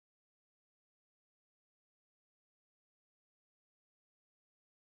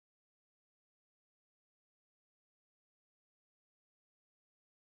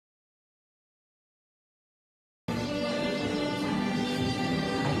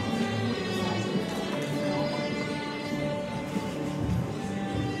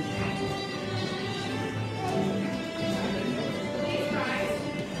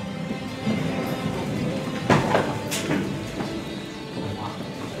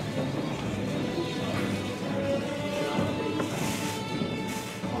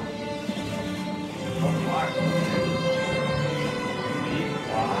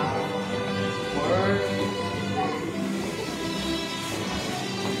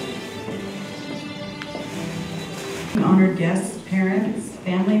and honored guests, parents,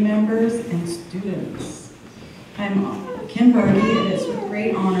 family members, and students. I'm Kim Birdie, and it's with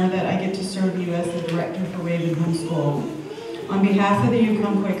great honor that I get to serve you as the director for Raven Homeschool. On behalf of the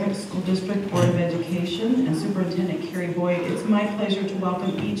Yukon-Quaker School District Board of Education and Superintendent Carrie Boyd, it's my pleasure to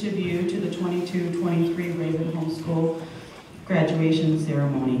welcome each of you to the 22-23 Raven Homeschool graduation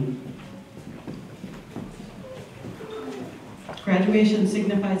ceremony. Graduation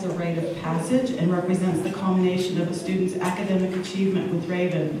signifies a rite of passage and represents the culmination of a student's academic achievement with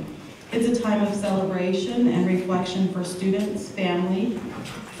Raven. It's a time of celebration and reflection for students, family,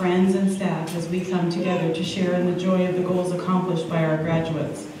 friends, and staff as we come together to share in the joy of the goals accomplished by our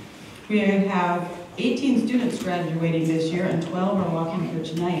graduates. We have 18 students graduating this year and 12 are walking here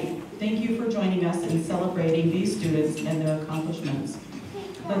tonight. Thank you for joining us in celebrating these students and their accomplishments.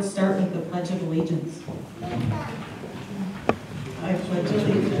 Let's start with the Pledge of Allegiance. I pledge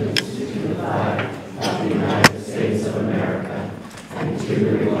allegiance to the flag of the United States of America and to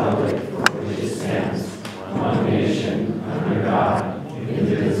the republic for which it stands, one nation, under God,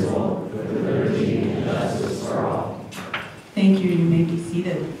 indivisible, with liberty and justice for all. Thank you. You may be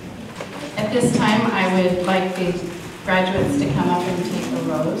seated. At this time, I would like the graduates to come up and take a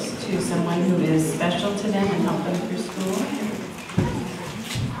rose to someone who is special to them and help them through school.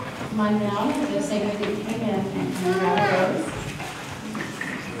 Come on down, just say good evening and grab a rose.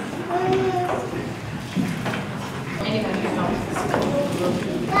 Anybody who helps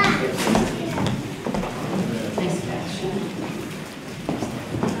nice catch.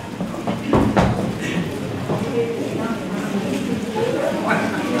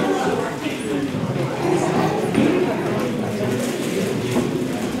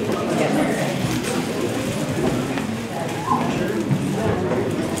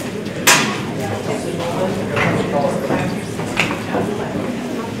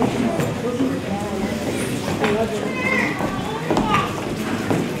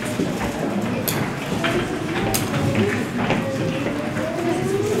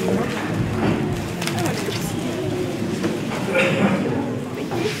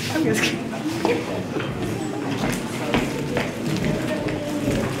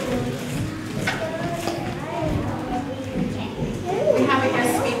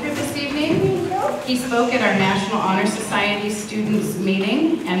 He spoke at our National Honor Society students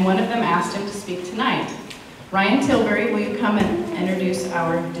meeting, and one of them asked him to speak tonight. Ryan Tilbury, will you come and introduce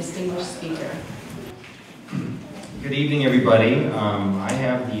our distinguished speaker? Good evening, everybody. I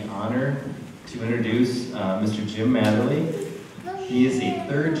have the honor to introduce Mr. Jim Matherly. He is a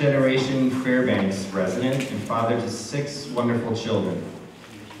third-generation Fairbanks resident and father to 6 wonderful children.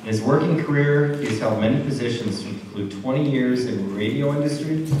 In his working career, he has held many positions, which include 20 years in the radio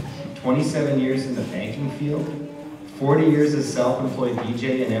industry, 27 years in the banking field, 40 years as self-employed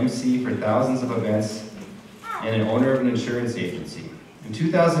DJ and MC for thousands of events, and an owner of an insurance agency. In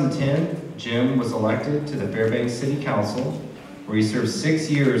 2010, Jim was elected to the Fairbanks City Council, where he served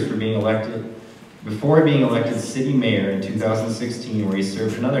 6 years before being elected city mayor in 2016, where he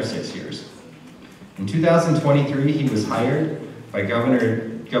served another 6 years. In 2023, he was hired by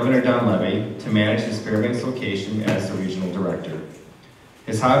Governor Dunleavy to manage his Fairbanks location as the regional director.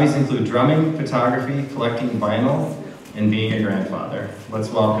 His hobbies include drumming, photography, collecting vinyl, and being a grandfather. Let's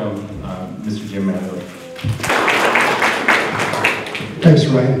welcome Mr. Jim Matherly. Thanks,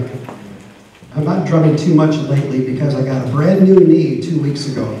 Ryan. I'm not drumming too much lately because I got a brand new knee 2 weeks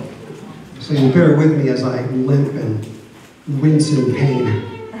ago. So you bear with me as I limp and wince in pain.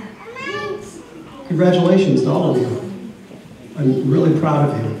 Congratulations to all of you. I'm really proud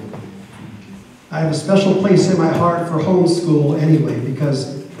of you. I have a special place in my heart for homeschool anyway,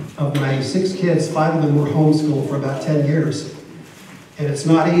 because of my 6 kids, 5 of them were homeschooled for about 10 years. And it's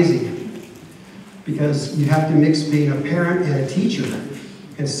not easy, because you have to mix being a parent and a teacher,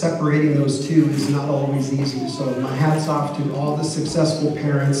 and separating those two is not always easy. So my hat's off to all the successful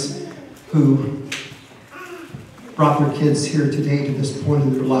parents who brought their kids here today to this point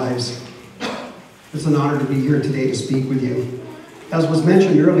in their lives. It's an honor to be here today to speak with you. As was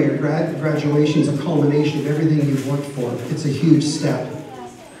mentioned earlier, graduation is a culmination of everything you've worked for. It's a huge step.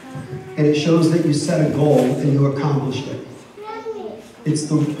 And it shows that you set a goal and you accomplished it. It's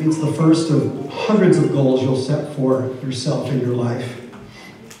the first of hundreds of goals you'll set for yourself in your life.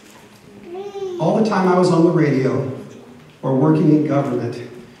 All the time I was on the radio or working in government,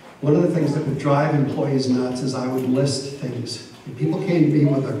 one of the things that would drive employees nuts is I would list things. When people came to me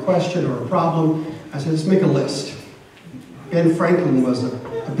with a question or a problem, I said, let's make a list. Ben Franklin was a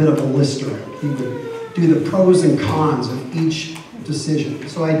bit of a lister. He would do the pros and cons of each decision.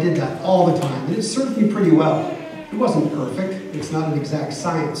 So I did that all the time, and it served me pretty well. It wasn't perfect. It's not an exact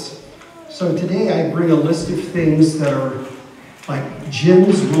science. So today I bring a list of things that are like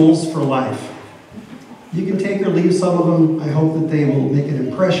Jim's rules for life. You can take or leave some of them. I hope that they will make an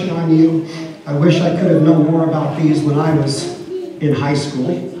impression on you. I wish I could have known more about these when I was in high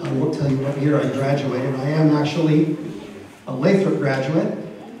school. I won't tell you what year I graduated. I am actually a Lathrop graduate,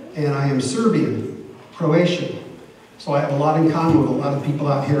 and I am Serbian, Croatian. So I have a lot in common with a lot of people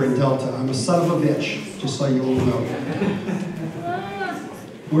out here in Delta. I'm a son of a bitch, just so you all know.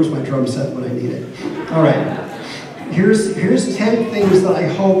 Where's my drum set when I need it? All right. Here's 10 things that I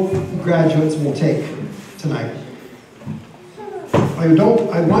hope graduates will take tonight.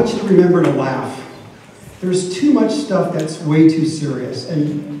 I want you to remember to laugh. There's too much stuff that's way too serious,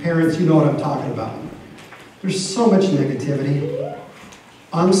 and parents, you know what I'm talking about. There's so much negativity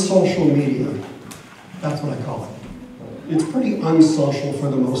on social media. That's what I call it. It's pretty unsocial for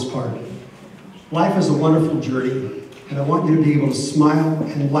the most part. Life is a wonderful journey, and I want you to be able to smile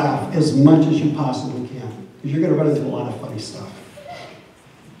and laugh as much as you possibly can, because you're going to run into a lot of funny stuff.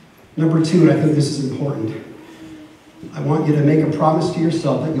 Number 2, and I think this is important, I want you to make a promise to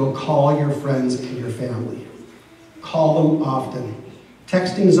yourself that you'll call your friends and your family. Call them often.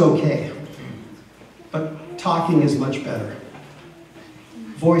 Texting is okay, but talking is much better.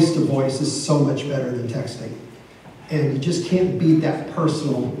 Voice to voice is so much better than texting. And you just can't beat that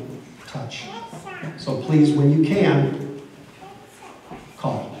personal touch. So please, when you can,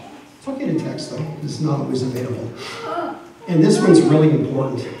 call. It's okay to text though, it's not always available. And this one's really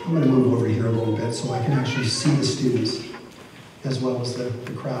important. I'm going to move over here a little bit so I can actually see the students as well as the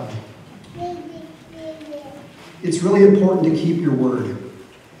crowd. It's really important to keep your word.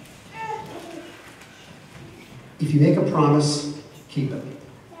 If you make a promise, keep it.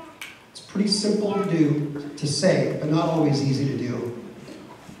 It's pretty simple to do, to say, but not always easy to do.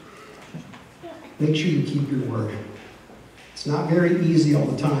 Make sure you keep your word. It's not very easy all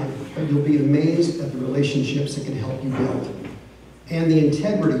the time, but you'll be amazed at the relationships it can help you build and the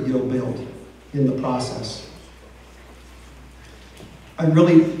integrity you'll build in the process. I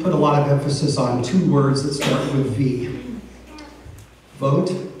really put a lot of emphasis on 2 words that start with V. Vote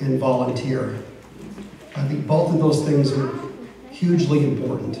and volunteer. I think both of those things are hugely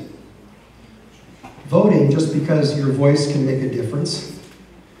important. Voting just because your voice can make a difference.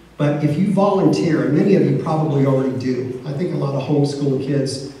 But if you volunteer, and many of you probably already do, I think a lot of homeschool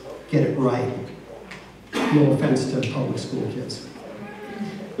kids get it right. No offense to public school kids.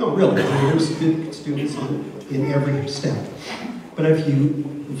 No, really, there's good students in every step. But if you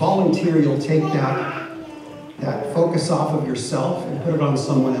volunteer, you'll take that focus off of yourself and put it on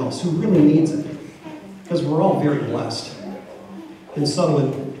someone else who really needs it. Because we're all very blessed. And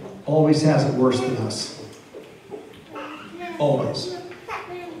someone always has it worse than us. Always.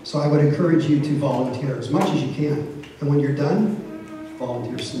 So I would encourage you to volunteer as much as you can. And when you're done,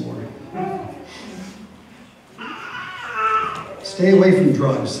 volunteer some more. Stay away from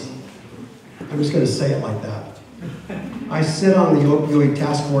drugs. I'm just going to say it like that. I sit on the opioid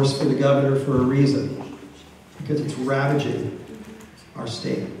task force for the governor for a reason. Because it's ravaging our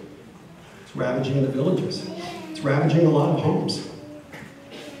state. It's ravaging the villages. It's ravaging a lot of homes.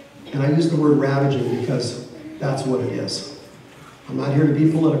 And I use the word ravaging because that's what it is. I'm not here to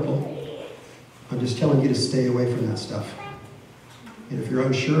be political. I'm just telling you to stay away from that stuff. And if you're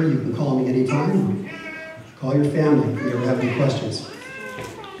unsure, you can call me anytime. Call your family if you ever have any questions.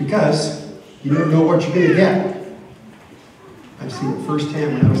 Because you never know what you're going to get. I've seen it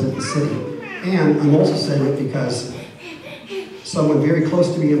firsthand when I was at the city. And I'm also saying it because someone very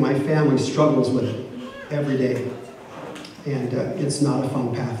close to me in my family struggles with it every day. And it's not a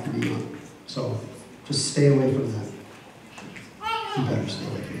fun path to be on. So just stay away from that. You better stay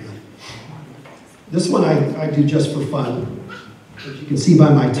away from that. This one I do just for fun. As you can see by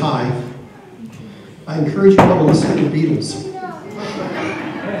my tie, I encourage you all to listen to the Beatles.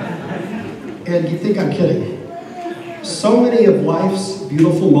 And you think I'm kidding. So many of life's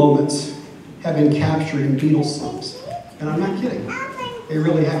beautiful moments have been captured in Beatles songs. And I'm not kidding. They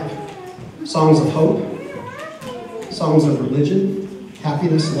really have. Songs of hope, songs of religion,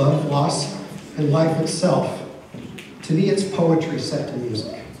 happiness, love, loss, and life itself. To me, it's poetry set to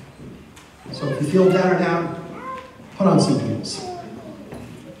music. So if you feel down and out, put on some Beatles.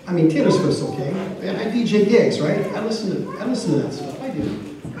 I mean, Taylor Swift's okay. I DJ gigs, right? I listen to that stuff. I do.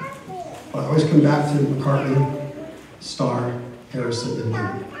 But I always come back to McCartney, Starr, Harrison, and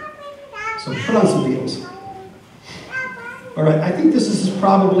Lennon. So put on some Beatles. All right, I think this is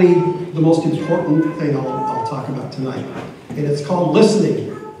probably the most important thing I'll talk about tonight. And it's called listening.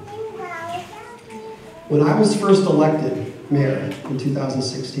 When I was first elected mayor in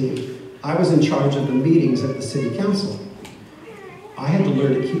 2016, I was in charge of the meetings at the city council. I had to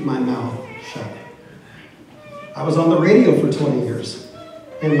learn to keep my mouth shut. I was on the radio for 20 years,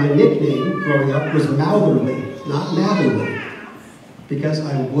 and my nickname growing up was Moutherly, not Matherly, because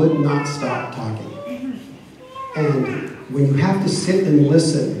I would not stop talking. And when you have to sit and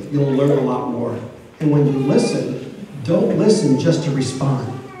listen, you'll learn a lot more. And when you listen, don't listen just to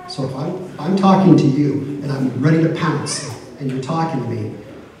respond. So if I'm talking to you and I'm ready to pounce and you're talking to me,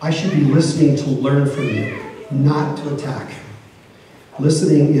 I should be listening to learn from you, not to attack.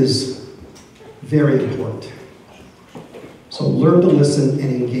 Listening is very important. So learn to listen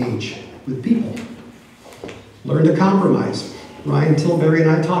and engage with people. Learn to compromise. Ryan Tilbury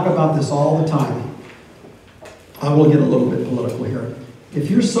and I talk about this all the time. I will get a little bit political here. If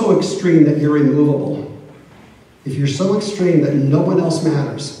you're so extreme that you're immovable, if you're so extreme that no one else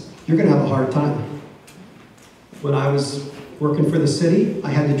matters, you're going to have a hard time. When I was working for the city, I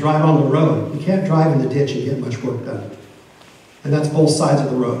had to drive on the road. You can't drive in the ditch and get much work done. And that's both sides of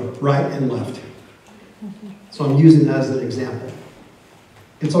the road, right and left. So I'm using that as an example.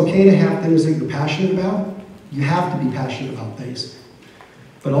 It's okay to have things that you're passionate about. You have to be passionate about things.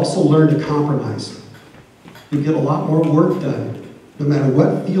 But also learn to compromise. You get a lot more work done, no matter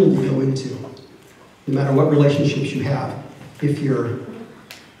what field you go into, no matter what relationships you have, if you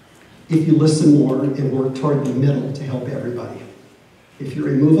listen more and work toward the middle to help everybody. If you're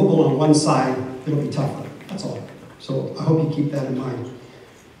immovable on one side, it'll be tougher. That's all. So I hope you keep that in mind.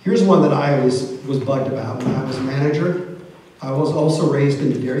 Here's one that I always was bugged about. When I was a manager, I was also raised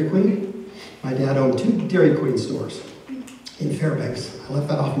in the Dairy Queen. My dad owned 2 Dairy Queen stores in Fairbanks. I left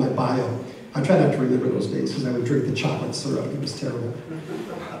that off my bio. I try not to remember those days because I would drink the chocolate syrup. It was terrible.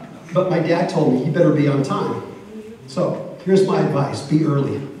 But my dad told me, you better be on time. So here's my advice, be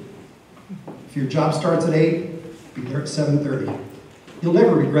early. If your job starts at 8, be there at 7:30. You'll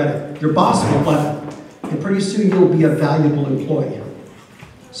never regret it. Your boss will love it. And pretty soon you'll be a valuable employee.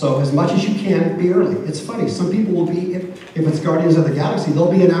 So as much as you can, be early. It's funny, some people will be, if it's Guardians of the Galaxy,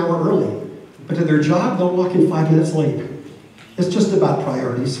 they'll be an hour early. But to their job, they'll walk in 5 minutes late. It's just about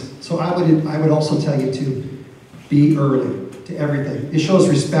priorities. So I would also tell you to be early to everything. It shows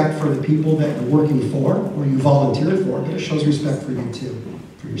respect for the people that you're working for or you volunteered for, but it shows respect for you too,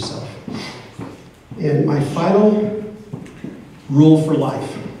 for yourself. And my final rule for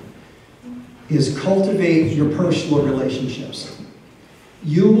life is cultivate your personal relationships.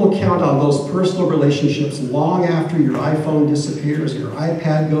 You will count on those personal relationships long after your iPhone disappears, your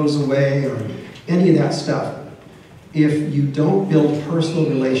iPad goes away, or any of that stuff. If you don't build personal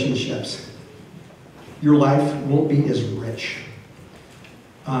relationships, your life won't be as rich.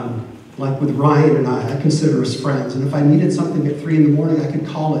 Like with Ryan and I consider us friends, and if I needed something at 3 in the morning, I could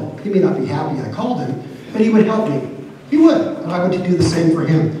call him. He may not be happy I called him, but he would help me. He would, and I would do the same for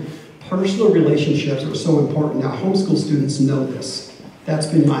him. Personal relationships are so important. Now, homeschool students know this. That's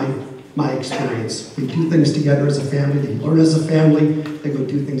been my experience. They do things together as a family, they learn as a family, they go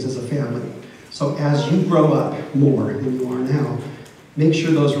do things as a family. So as you grow up more than you are now, make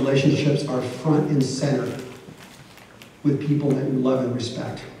sure those relationships are front and center with people that you love and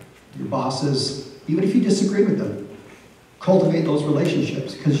respect. Your bosses, even if you disagree with them, cultivate those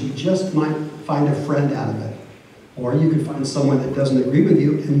relationships because you just might find a friend out of it. Or you could find someone that doesn't agree with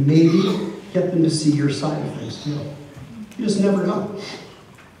you and maybe get them to see your side of things too. You just never know.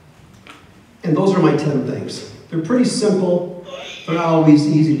 And those are my 10 things. They're pretty simple. They're not always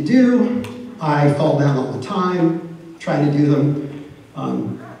easy to do. I fall down all the time trying to do them.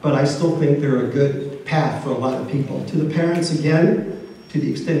 But I still think they're a good path for a lot of people. To the parents, again, to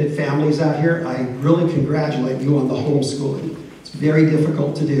the extended families out here, I really congratulate you on the homeschooling. It's very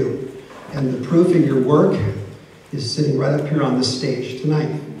difficult to do. And the proof in your work is sitting right up here on this stage tonight.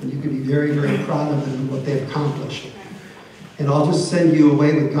 And you can be very, very proud of them and what they've accomplished. And I'll just send you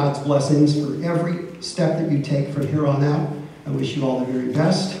away with God's blessings for every step that you take from here on out. I wish you all the very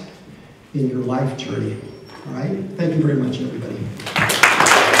best in your life journey. All right? Thank you very much, everybody.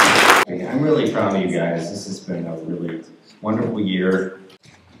 I'm really proud of you guys. This has been a really wonderful year.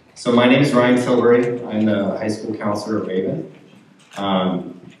 So my name is Ryan Tilbury. I'm the high school counselor at Raven.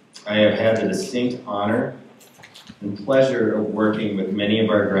 I have had the distinct honor and pleasure of working with many of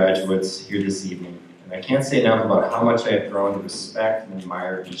our graduates here this evening. And I can't say enough about how much I have grown to respect and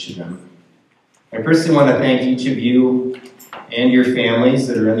admire each of them. I personally want to thank each of you and your families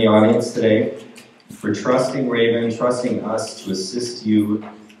that are in the audience today for trusting Raven, trusting us to assist you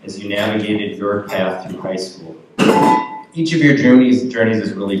as you navigated your path through high school. Each of your journeys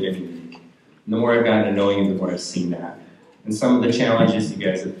has really been unique. And the more I've gotten to know you, the more I've seen that. And some of the challenges you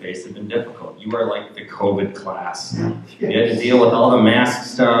guys have faced have been difficult. You are like the COVID class. You had to deal with all the mask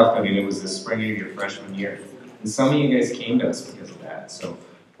stuff. I mean, it was the spring of your freshman year. And some of you guys came to us because of that. that. So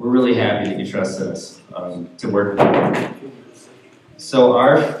we're really happy that you trusted us to work with you. So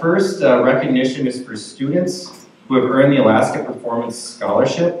our first recognition is for students who have earned the Alaska Performance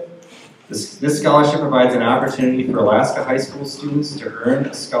Scholarship. This scholarship provides an opportunity for Alaska high school students to earn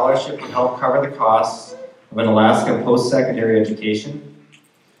a scholarship to help cover the costs of an Alaska post-secondary education.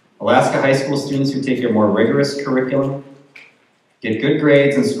 Alaska high school students who take a more rigorous curriculum, get good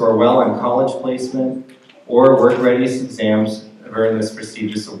grades and score well on college placement or work readiness exams have earned this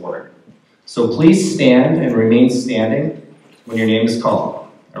prestigious award. So please stand and remain standing when your name is called.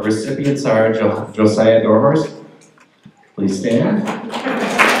 Our recipients are Josiah Dorhorst. Please stand.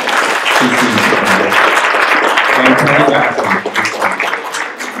 And Tony Jackson.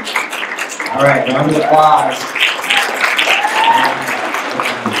 All right, round of applause.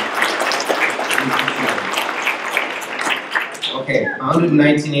 Okay, founded in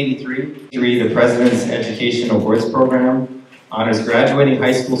 1983, the President's Education Awards Program honors graduating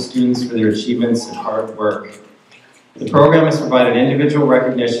high school students for their achievements and hard work. The program has provided individual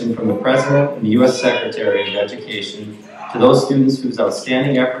recognition from the President and the U.S. Secretary of Education to those students whose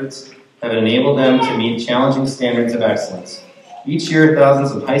outstanding efforts have enabled them to meet challenging standards of excellence. Each year,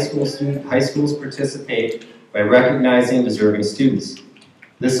 thousands of high schools participate by recognizing deserving students.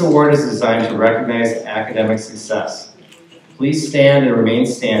 This award is designed to recognize academic success. Please stand and remain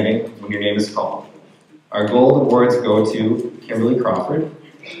standing when your name is called. Our gold awards go to Kimberly Crawford,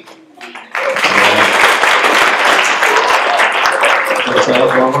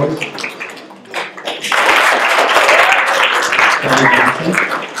 Charles Rollins,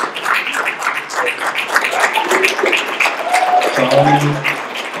 Junction,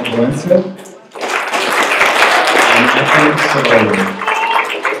 Valencia, and Anthony.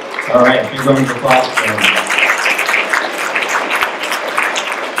 All right, big round of applause for them.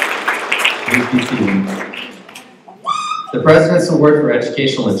 The President's Award for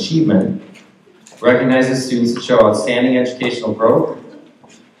Educational Achievement recognizes students that show outstanding educational growth,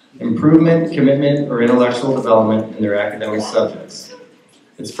 improvement, commitment, or intellectual development in their academic subjects.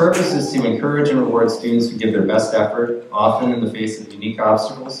 Its purpose is to encourage and reward students who give their best effort, often in the face of unique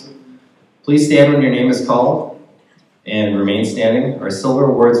obstacles. Please stand when your name is called and remain standing. Our silver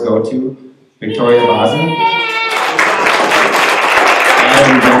awards go to Victoria Bosman,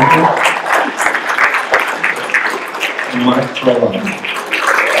 Adam Junction, and Mark Crawford.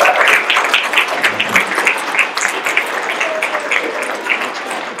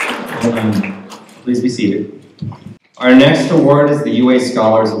 Please be seated. Our next award is the UA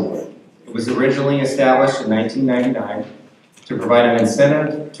Scholars Award. It was originally established in 1999 to provide an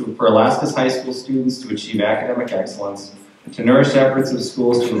incentive for Alaska's high school students to achieve academic excellence, to nourish efforts of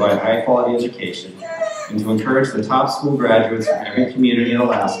schools to provide high-quality education, and to encourage the top school graduates from every community in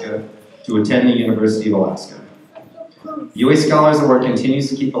Alaska to attend the University of Alaska. UA Scholars Award continues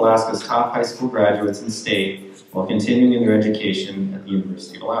to keep Alaska's top high school graduates in state while continuing their education at the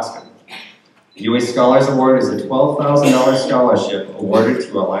University of Alaska. The UA Scholars Award is a $12,000 scholarship awarded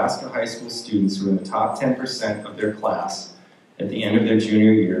to Alaska high school students who are in the top 10% of their class at the end of their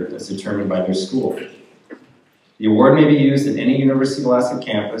junior year as determined by their school. The award may be used at any University of Alaska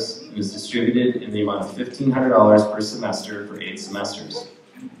campus and is distributed in the amount of $1,500 per semester for 8 semesters.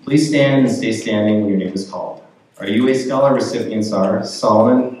 Please stand and stay standing when your name is called. Our UA Scholar recipients are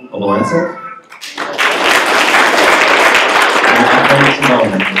Solomon Obolensa and Anthony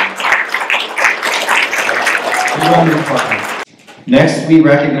Simone. Next, we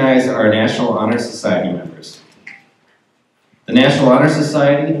recognize our National Honor Society members. The National Honor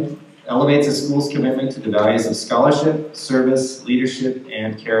Society elevates a school's commitment to the values of scholarship, service, leadership,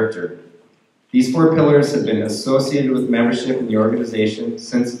 and character. These 4 pillars have been associated with membership in the organization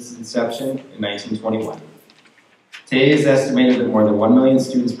since its inception in 1921. Today, it is estimated that more than 1 million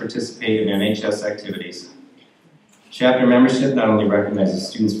students participate in NHS activities. Chapter membership not only recognizes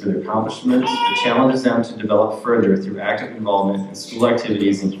students for their accomplishments, but challenges them to develop further through active involvement in school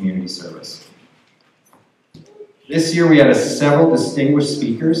activities and community service. This year we had several distinguished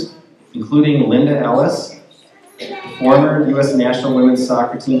speakers, including Linda Ellis, former U.S. national women's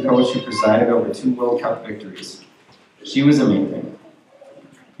soccer team coach who presided over 2 World Cup victories. She was amazing.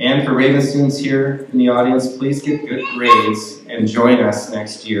 And for Raven students here in the audience, please get good grades and join us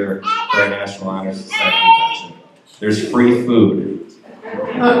next year for our National Honor Society convention. There's free food.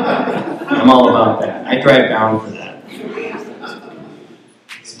 I'm all about that. I drive down for that.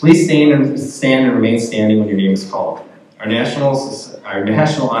 So please stand and remain standing when your name is called. Our National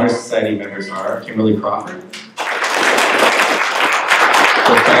Honor Society members are Kimberly Crawford,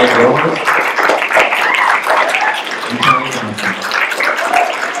 Josiah Crawford, and Tony Johnson.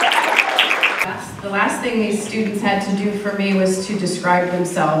 That's the last thing these students had to do for me was to describe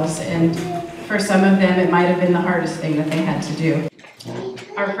themselves, and for some of them it might have been the hardest thing that they had to do.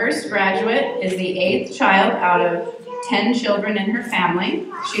 Our first graduate is the 8th child out of 10 children in her family.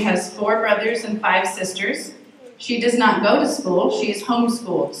 She has 4 brothers and 5 sisters. She does not go to school, she is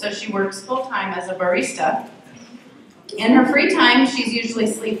homeschooled, so she works full-time as a barista. In her free time, she's usually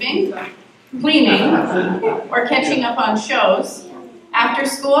sleeping, cleaning, or catching up on shows. After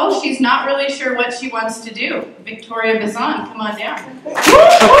school, she's not really sure what she wants to do. Victoria Bazan, come on down.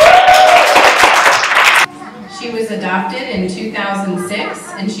 She was adopted in 2006,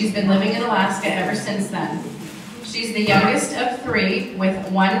 and she's been living in Alaska ever since then. She's the youngest of 3, with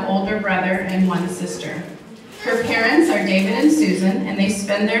 1 older brother and 1 sister. Her parents are David and Susan, and they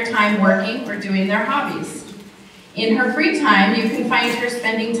spend their time working or doing their hobbies. In her free time, you can find her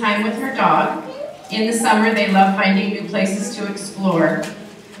spending time with her dog. In the summer, they love finding new places to explore,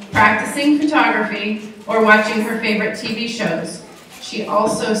 practicing photography, or watching her favorite TV shows. She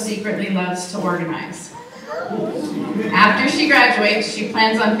also secretly loves to organize. After she graduates, she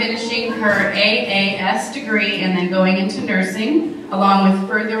plans on finishing her AAS degree and then going into nursing, along with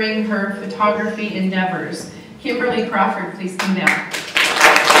furthering her photography endeavors. Kimberly Crawford, please come down.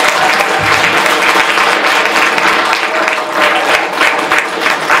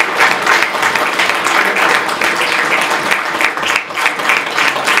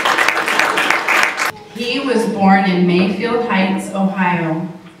 He was born in Mayfield Heights, Ohio.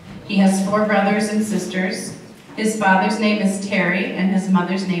 He has 4 brothers and sisters. His father's name is Terry and his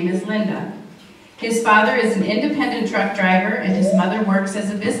mother's name is Linda. His father is an independent truck driver and his mother works as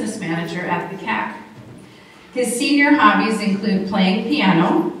a business manager at the CAC. His senior hobbies include playing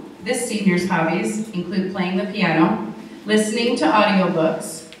piano. This senior's hobbies include playing the piano, listening to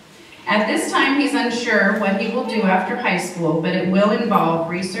audiobooks. At this time, he's unsure what he will do after high school, but it will involve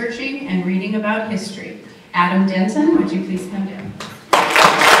researching and reading about history. Adam Denton, would you please come down?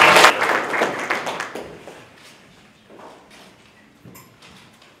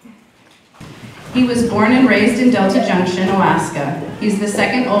 He was born and raised in Delta Junction, Alaska. He's the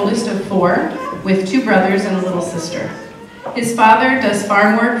 2nd oldest of 4, with 2 brothers and a little sister. His father does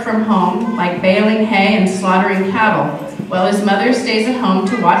farm work from home, like baling hay and slaughtering cattle, while his mother stays at home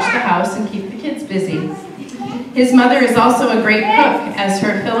to watch the house and keep the kids busy. His mother is also a great cook, as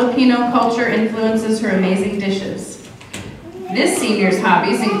her Filipino culture influences her amazing dishes. This senior's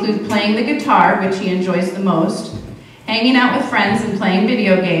hobbies include playing the guitar, which he enjoys the most, hanging out with friends and playing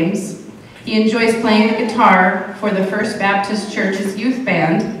video games. He enjoys playing the guitar for the First Baptist Church's youth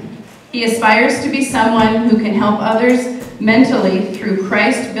band. He aspires to be someone who can help others mentally through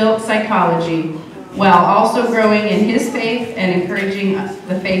Christ-built psychology, while also growing in his faith and encouraging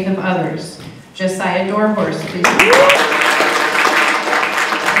the faith of others. Josiah Dorhorst, please.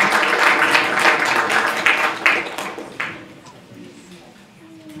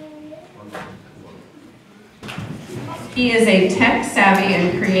 He is a tech-savvy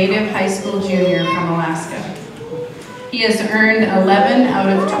and creative high school junior from Alaska. He has earned 11 out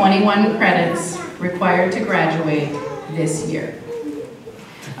of 21 credits required to graduate this year.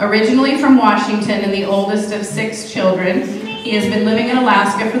 Originally from Washington and the oldest of 6 children, he has been living in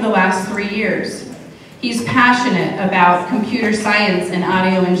Alaska for the last 3 years. He's passionate about computer science and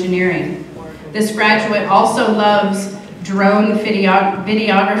audio engineering. This graduate also loves drone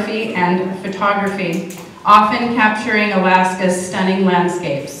videography and photography, often capturing Alaska's stunning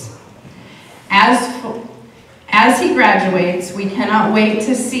landscapes. As he graduates, we cannot wait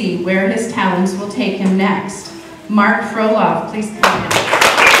to see where his talents will take him next. Mark Froloff, please come down.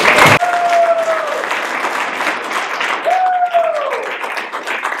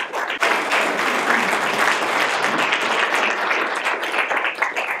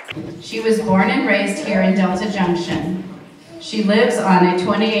 She was born and raised here in Delta Junction. She lives on a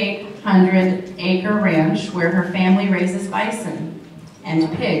 2,800-acre ranch where her family raises bison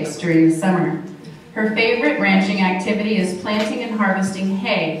and pigs during the summer. Her favorite ranching activity is planting and harvesting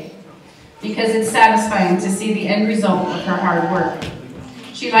hay because it's satisfying to see the end result of her hard work.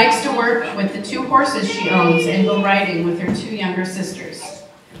 She likes to work with the 2 horses she owns and go riding with her 2 younger sisters.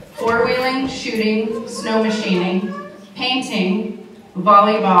 4-wheeling, shooting, snow machining, painting,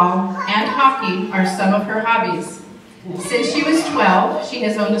 volleyball, and hockey are some of her hobbies. Since she was 12, she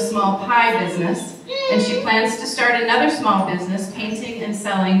has owned a small pie business, and she plans to start another small business painting and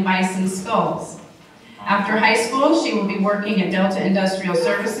selling bison skulls. After high school, she will be working at Delta Industrial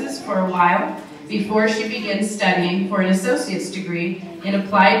Services for a while before she begins studying for an associate's degree in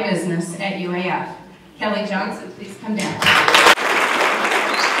applied business at UAF. Kelly Johnson, please come down.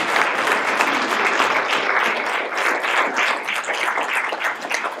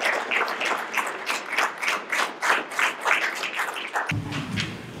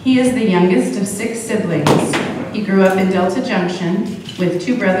 He is the youngest of 6 siblings. He grew up in Delta Junction with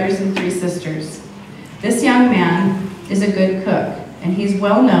 2 brothers and 3 sisters. This young man is a good cook, and he's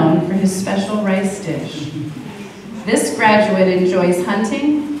well known for his special rice dish. This graduate enjoys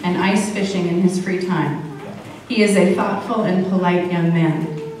hunting and ice fishing in his free time. He is a thoughtful and polite young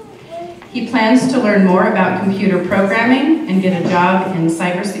man. He plans to learn more about computer programming and get a job in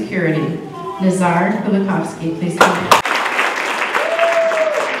cybersecurity. Nazar Kulikovsky, please come in.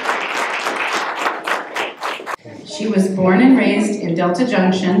 She was born and raised in Delta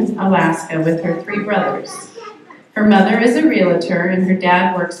Junction, Alaska, with her 3 brothers. Her mother is a realtor and her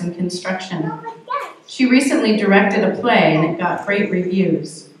dad works in construction. She recently directed a play and it got great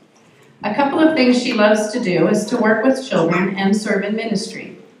reviews. A couple of things she loves to do is to work with children and serve in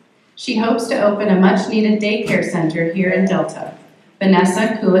ministry. She hopes to open a much-needed daycare center here in Delta.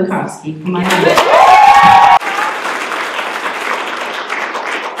 Vanessa Kulikovsky, come on in.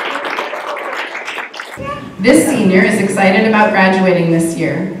 This senior is excited about graduating this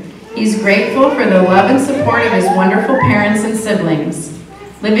year. He's grateful for the love and support of his wonderful parents and siblings.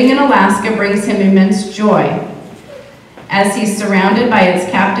 Living in Alaska brings him immense joy, as he's surrounded by its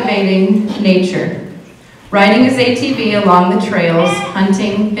captivating nature. Riding his ATV along the trails,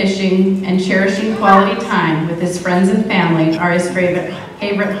 hunting, fishing, and cherishing quality time with his friends and family are his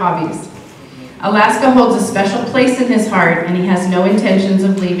favorite hobbies. Alaska holds a special place in his heart, and he has no intentions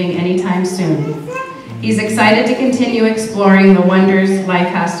of leaving anytime soon. He's excited to continue exploring the wonders life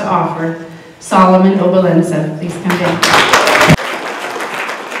has to offer. Solomon Obalensa, please come down.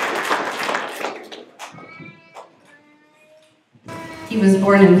 He was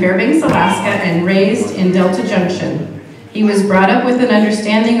born in Fairbanks, Alaska, and raised in Delta Junction. He was brought up with an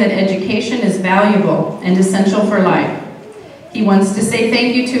understanding that education is valuable and essential for life. He wants to say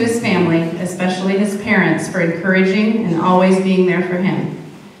thank you to his family, especially his parents, for encouraging and always being there for him.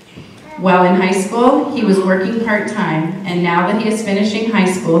 While in high school, he was working part-time, and now that he is finishing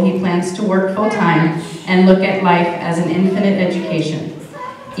high school, he plans to work full-time and look at life as an infinite education.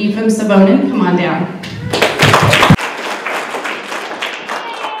 Ephraim Sabonin, come on down.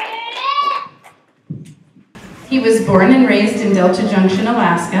 He was born and raised in Delta Junction,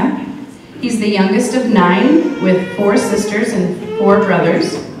 Alaska. He's the youngest of 9 with 4 sisters and 4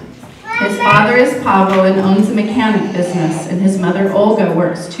 brothers. His father is Pavel and owns a mechanic business, and his mother Olga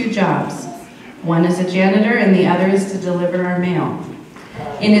works 2 jobs. One is a janitor and the other is to deliver our mail.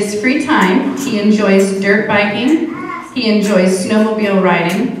 In his free time, he enjoys dirt biking, he enjoys snowmobile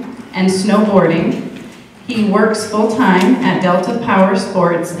riding and snowboarding. He works full-time at Delta Power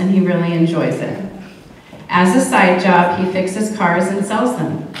Sports and he really enjoys it. As a side job, he fixes cars and sells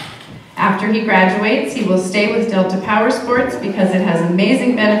them. After he graduates, he will stay with Delta Power Sports because it has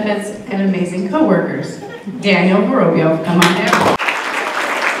amazing benefits and amazing coworkers. Daniel Vorobiev, come on down.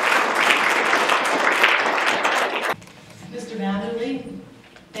 Mr. Matherly,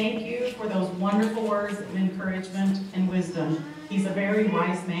 thank you for those wonderful words of encouragement and wisdom. He's a very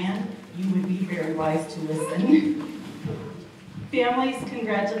wise man. You would be very wise to listen. Families,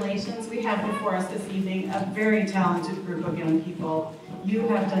 congratulations. We have before us this evening a very talented group of young people. You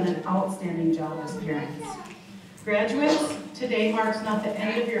have done an outstanding job as parents. Graduates, today marks not the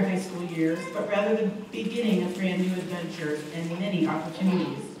end of your high school years, but rather the beginning of brand new adventures and many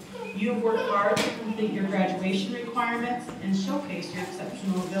opportunities. You have worked hard to complete your graduation requirements and showcase your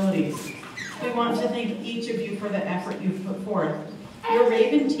exceptional abilities. We want to thank each of you for the effort you've put forth. Your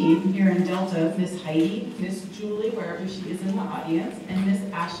Raven team here in Delta, Miss Heidi, Miss Julie, wherever she is in the audience, and Miss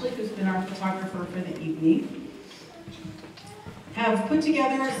Ashley, who's been our photographer for the evening, have put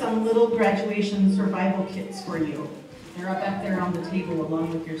together some little graduation survival kits for you. They're up back there on the table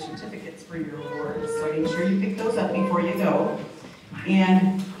along with your certificates for your awards, so make sure you pick those up before you go.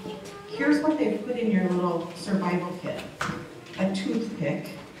 And here's what they've put in your little survival kit. A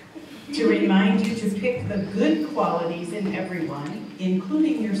toothpick to remind you to pick the good qualities in everyone,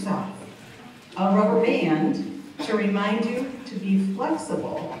 including yourself. A rubber band to remind you to be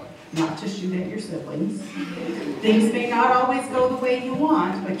flexible, not to shoot at your siblings. Things may not always go the way you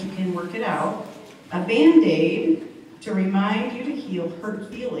want, but you can work it out. A Band-Aid to remind you to heal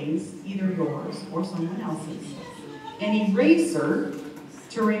hurt feelings, either yours or someone else's. An eraser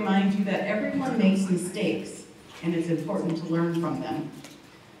to remind you that everyone makes mistakes and it's important to learn from them.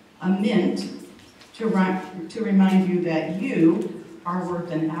 A mint to remind you that you are worth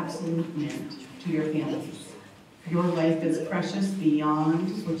an absolute mint to your families. Your life is precious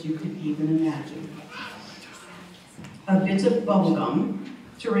beyond what you could even imagine. A bit of bubble gum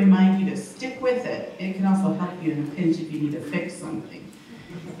to remind you to stick with it. It can also help you in a pinch if you need to fix something.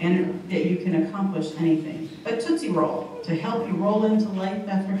 and that you can accomplish anything. A Tootsie Roll to help you roll into life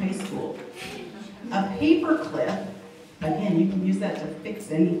after high school. A paper clip, again, you can use that to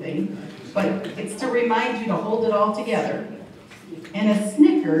fix anything, but it's to remind you to hold it all together. And a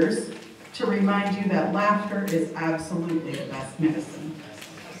Snickers to remind you that laughter is absolutely the best medicine.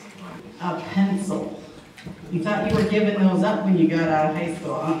 A pencil. You thought you were giving those up when you got out of high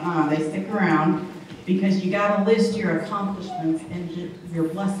school. They stick around because you gotta list your accomplishments and your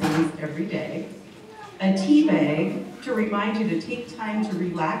blessings every day. A tea bag to remind you to take time to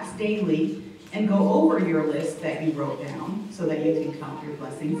relax daily and go over your list that you wrote down so that you can count your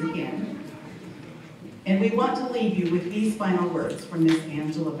blessings again. And we want to leave you with these final words from Miss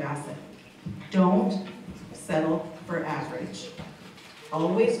Angela Bassett. Don't settle for average.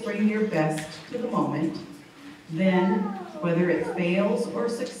 Always bring your best to the moment. Then, whether it fails or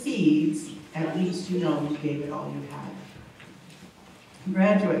succeeds, at least you know you gave it all you had.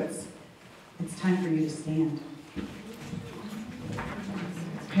 Graduates, it's time for you to stand.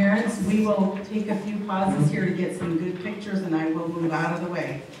 Parents, we will take a few pauses here to get some good pictures, and I will move out of the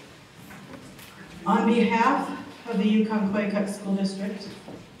way. On behalf of the Yukon-Koyukuk School District,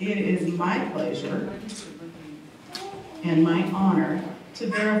 it is my pleasure and my honor to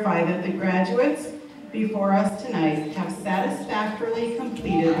verify that the graduates before us tonight have satisfactorily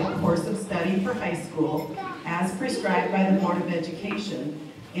completed the course of study for high school as prescribed by the Board of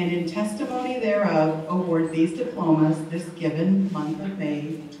Education, and in testimony thereof award these diplomas this given month of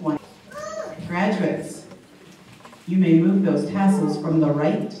May 20. Graduates, you may move those tassels from the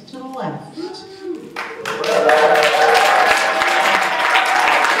right to the left.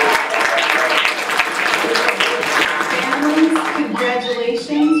 Families,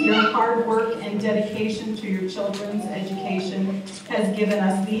 congratulations. Your hard work and dedication to your children's education has given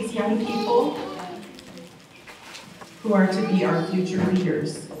us these young people who are to be our future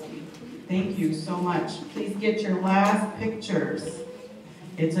leaders. Thank you so much. Please get your last pictures.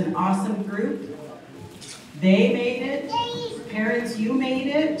 It's an awesome group. They made it. Parents, you made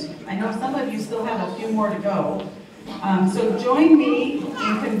it. I know some of you still have a few more to go. So join me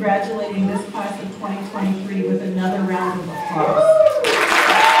in congratulating this class of 2023 with another round of applause.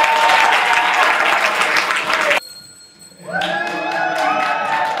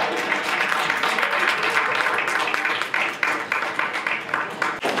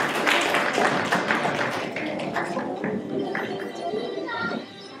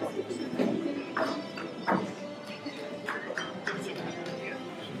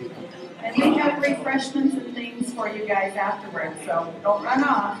 And we have refreshments and things for you guys afterwards, so don't run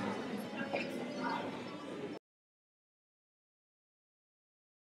off.